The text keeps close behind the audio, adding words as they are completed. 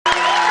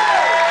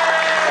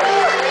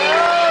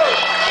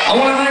I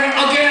want to thank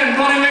again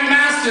Ronnie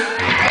McMaster.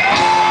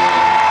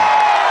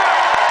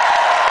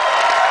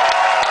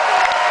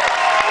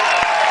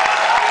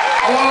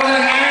 I want to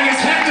thank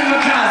Angus Hector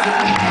McCarthy.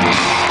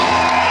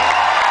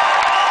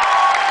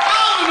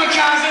 All the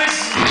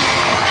McCarthys,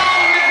 all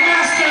the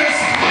McMasters,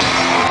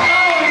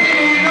 all the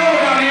people we know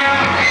down here.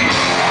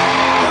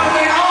 I want to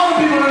thank all the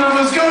people in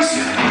Nova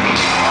Scotia.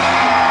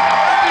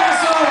 They've been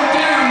so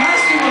damn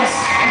nice to us.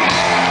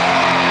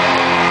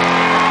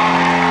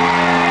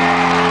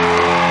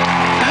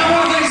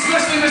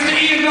 Mr.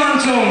 Ian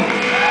Montone,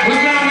 who's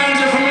been our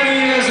manager for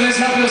many years and has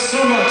helped us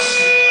so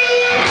much.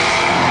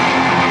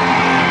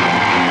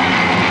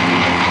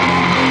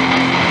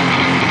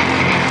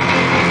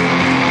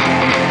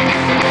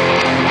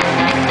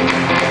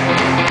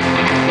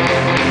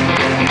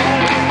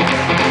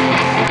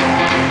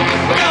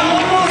 We got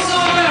one more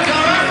song left,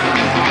 all right?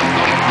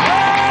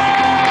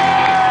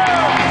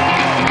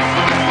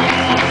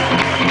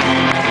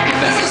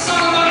 This is a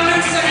song about an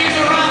insect used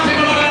to rob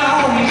people of their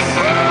homes.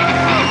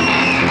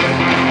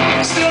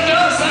 Still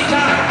does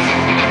sometimes.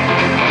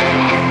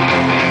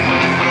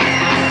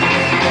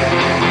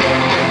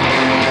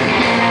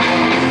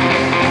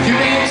 You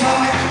may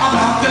talk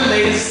about the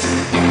latest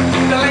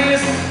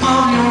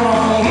on your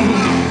own.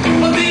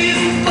 But these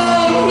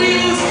four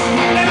wheels,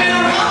 they may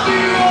rock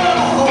you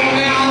all.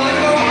 They all let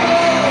go.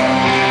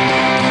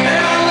 They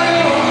all let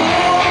go.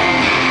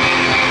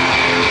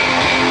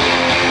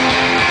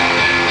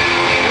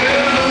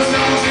 Well, those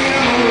songs in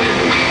the movie,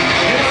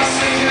 they are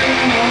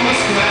singing on the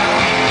square.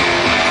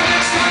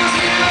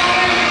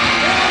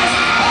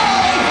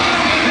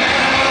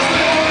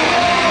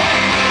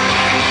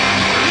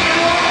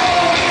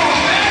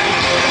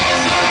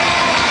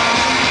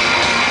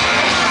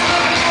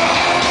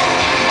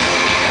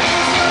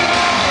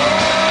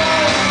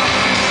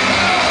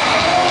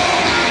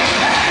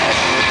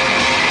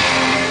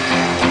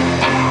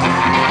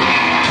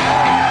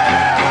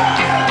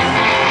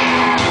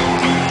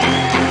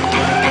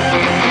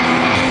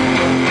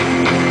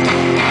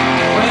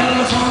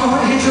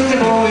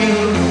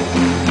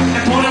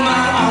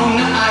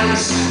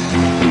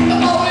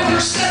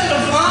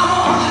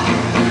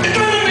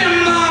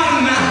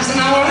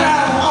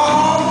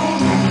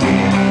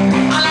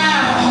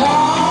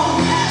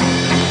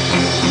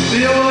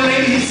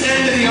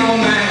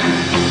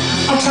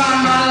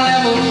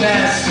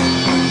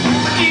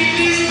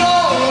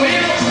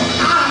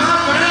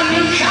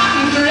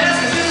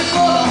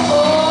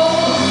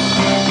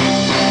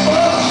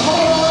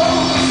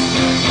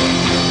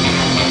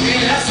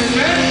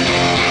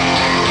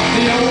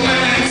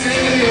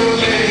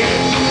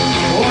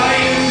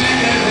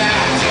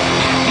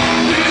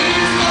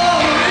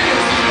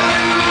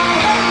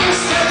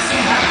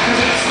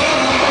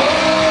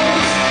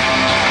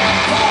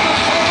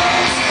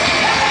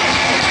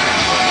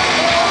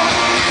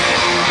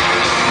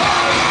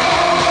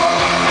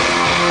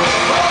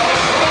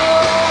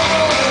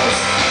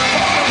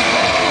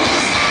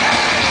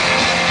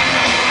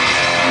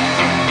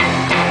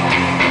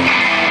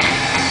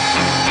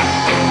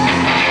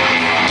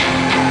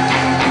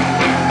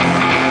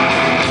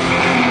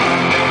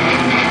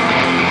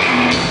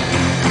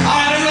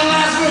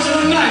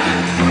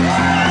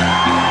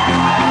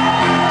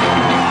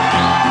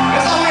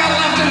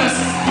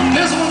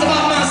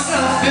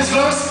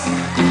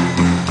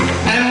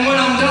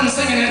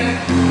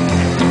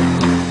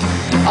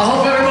 I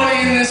hope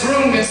everybody in this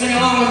room can sing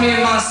along with me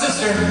and my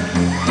sister.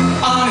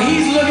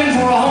 He's looking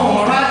for a home,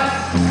 alright?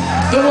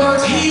 The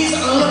words